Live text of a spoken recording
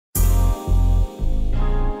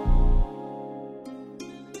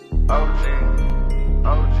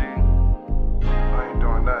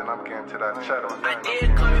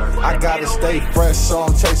I gotta stay fresh, so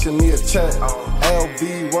I'm chasing me a check.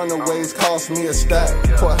 LV runaways cost me a stack.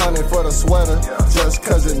 Put 100 for the sweater, just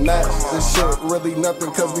cause it match. This shit really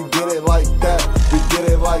nothing cause we get it like that. We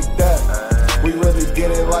get it like that. We really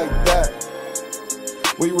get it like that.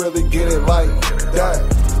 We really get it like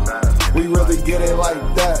that. We really get it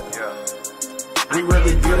like that. We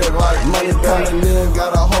really get it like money coming in,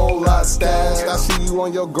 got a whole lot stashed. I see you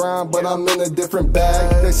on your grind, but I'm in a different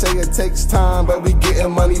bag. They say it takes time, but we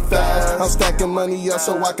getting money fast. I'm stacking money up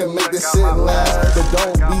so I can make this shit last. But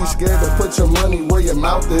don't be scared to put your money where your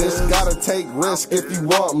mouth is. Gotta take risk if you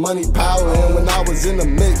want money piling. When I was in the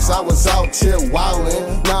mix, I was out here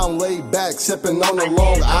wildin'. Now I'm laid back, sipping on the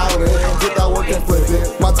Long Island. Get that work and flip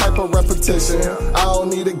it, my type of repetition. I don't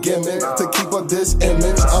need a gimmick to keep up this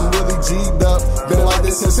image. I'm really G'd up. Been like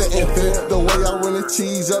this since an infant. The way I run the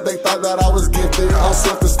cheese up, they thought that I was gifted. I'm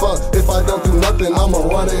self as fuck. If I don't do nothing, I'ma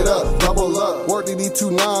run it up. Double up. Work to these 2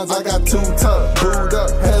 9s, I got 2 tuck. Booed up.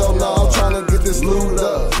 Hell no, I'm trying to get this loot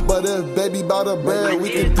up. But if baby bout a bread, we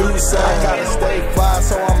can do something. I gotta stay fly,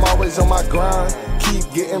 so I'm always on my grind.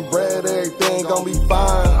 Keep getting bread, everything gon' be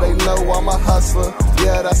fine. They know I'm a hustler,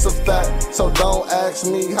 yeah, that's a fact. So don't ask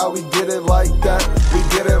me how we get it like that. We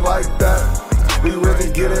get it like that. We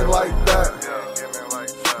really get it like that.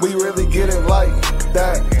 We really get it like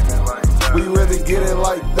that. We really get it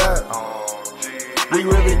like that. We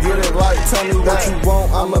really get it like, tell me what you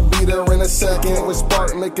want, I'ma be there in a second. With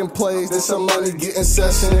Spark making plays, there's some money getting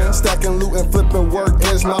session. Stacking loot and flipping work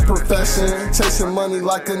is my profession. Chasing money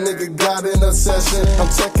like a nigga got in a session. I'm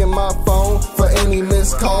checking my phone for any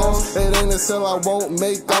missed calls. It ain't a sale I won't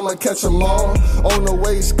make, I'ma catch them all. On the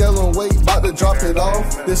way, scaling weight, about to drop it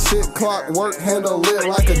off. This shit clockwork, handle it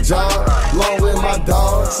like a job. Long with my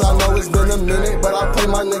dogs, I know it's been a minute, but I play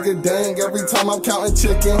my nigga dang every time I'm counting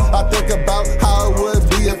chicken. I think about how it would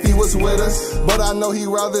be if he was with us, but I know he'd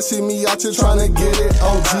rather see me out here trying to get it.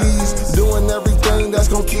 Oh geez, doing everything that's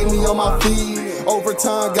gonna keep me on my feet.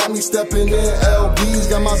 Overtime got me stepping in LBs.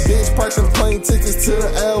 Got my bitch pricing plane tickets to the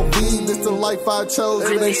LV. This the life I chose,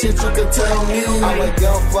 it ain't shit you can tell me. I'm a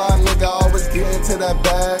young fly nigga, always get into that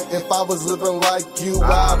bag. If I was living like you,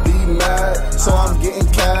 I'd be mad. So I'm getting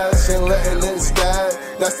cash and letting it stack.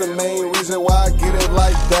 That's the main reason why I get it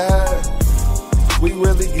like that. We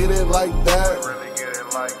really get it like that.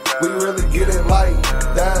 We really get it like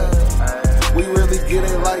that. We really get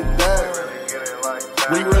it like that.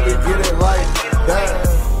 We really get it like